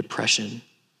and depression.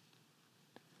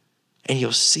 And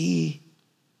you'll see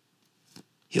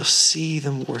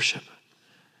them worship.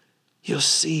 You'll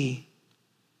see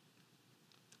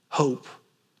hope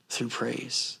through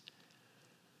praise.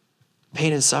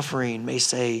 Pain and suffering may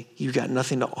say you've got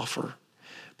nothing to offer.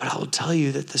 But I will tell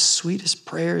you that the sweetest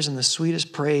prayers and the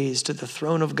sweetest praise to the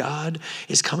throne of God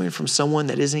is coming from someone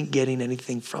that isn't getting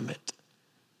anything from it.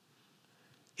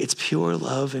 It's pure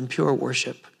love and pure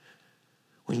worship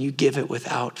when you give it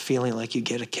without feeling like you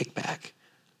get a kickback.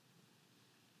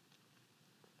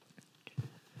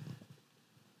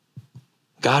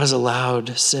 God has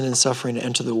allowed sin and suffering to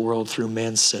enter the world through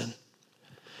man's sin.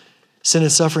 Sin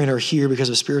and suffering are here because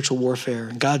of spiritual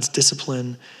warfare, God's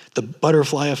discipline, the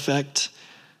butterfly effect,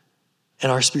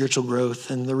 and our spiritual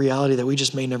growth, and the reality that we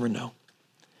just may never know.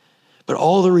 But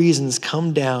all the reasons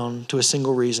come down to a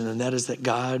single reason, and that is that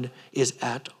God is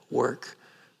at work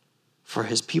for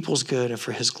his people's good and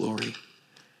for his glory.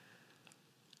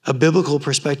 A biblical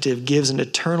perspective gives an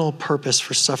eternal purpose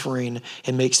for suffering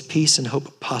and makes peace and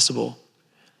hope possible.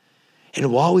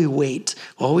 And while we wait,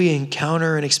 while we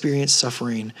encounter and experience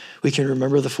suffering, we can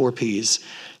remember the 4 Ps,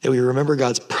 that we remember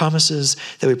God's promises,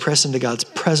 that we press into God's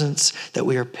presence, that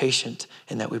we are patient,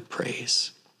 and that we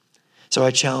praise. So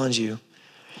I challenge you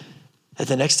that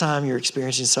the next time you're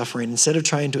experiencing suffering, instead of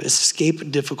trying to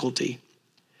escape difficulty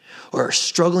or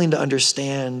struggling to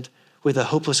understand with a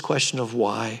hopeless question of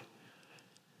why,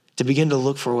 to begin to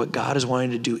look for what God is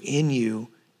wanting to do in you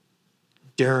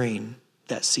during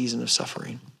that season of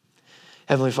suffering.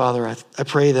 Heavenly Father, I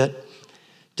pray that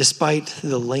despite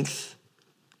the length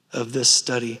of this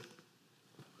study,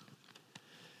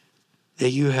 that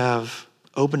you have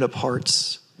opened up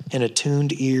hearts and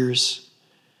attuned ears,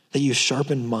 that you've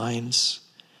sharpened minds,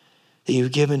 that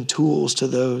you've given tools to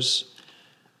those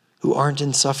who aren't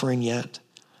in suffering yet,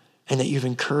 and that you've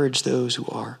encouraged those who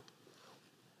are.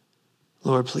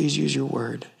 Lord, please use your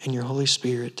word and your Holy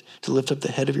Spirit to lift up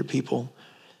the head of your people,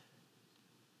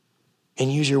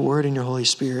 and use your word and your Holy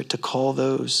Spirit to call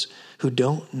those who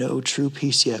don't know true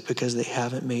peace yet because they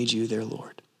haven't made you their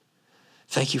Lord.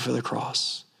 Thank you for the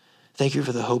cross. Thank you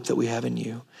for the hope that we have in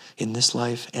you in this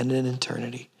life and in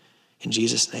eternity. In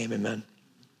Jesus' name, amen.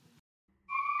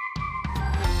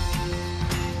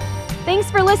 Thanks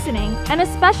for listening, and a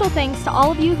special thanks to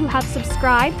all of you who have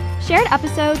subscribed, shared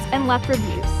episodes, and left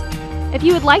reviews. If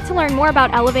you would like to learn more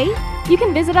about Elevate, you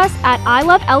can visit us at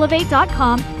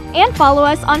iloveelevate.com and follow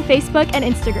us on Facebook and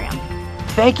Instagram.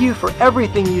 Thank you for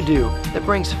everything you do that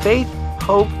brings faith,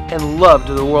 hope, and love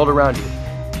to the world around you.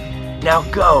 Now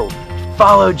go,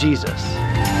 follow Jesus.